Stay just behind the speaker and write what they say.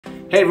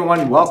Hey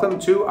everyone, welcome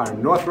to our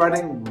North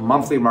Reading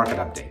monthly market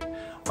update.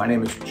 My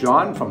name is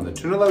John from the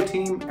Ternullo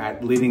team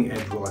at Leading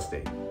Edge Real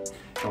Estate.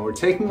 And we're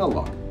taking a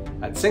look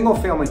at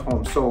single-family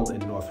homes sold in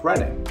North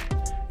Reading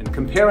and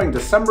comparing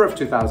December of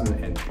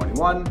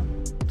 2021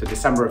 to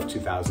December of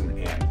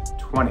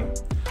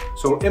 2020.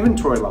 So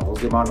inventory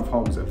levels, the amount of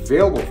homes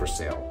available for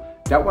sale,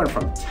 that went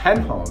from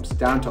 10 homes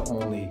down to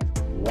only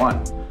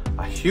 1,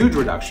 a huge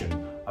reduction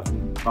of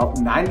about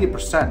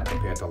 90%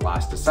 compared to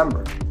last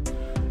December.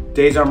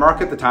 Days on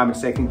market, the time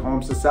it's taking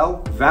homes to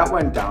sell, that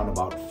went down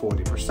about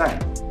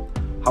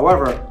 40%.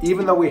 However,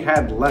 even though we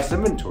had less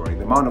inventory,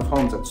 the amount of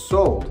homes that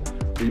sold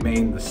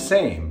remained the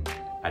same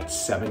at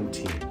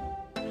 17.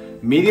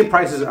 Median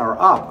prices are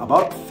up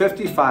about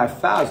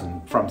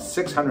 $55,000 from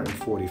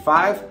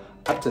 $645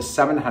 up to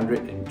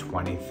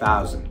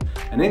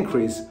 $720,000, an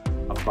increase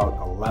of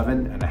about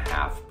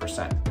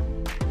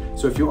 11.5%.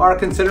 So if you are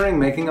considering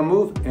making a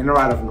move in or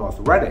out of North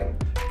Reading,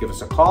 give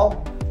us a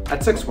call at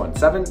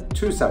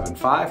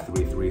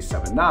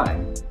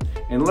 617-275-3379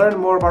 and learn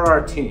more about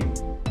our team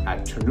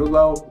at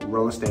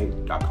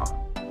TernulloRealestate.com.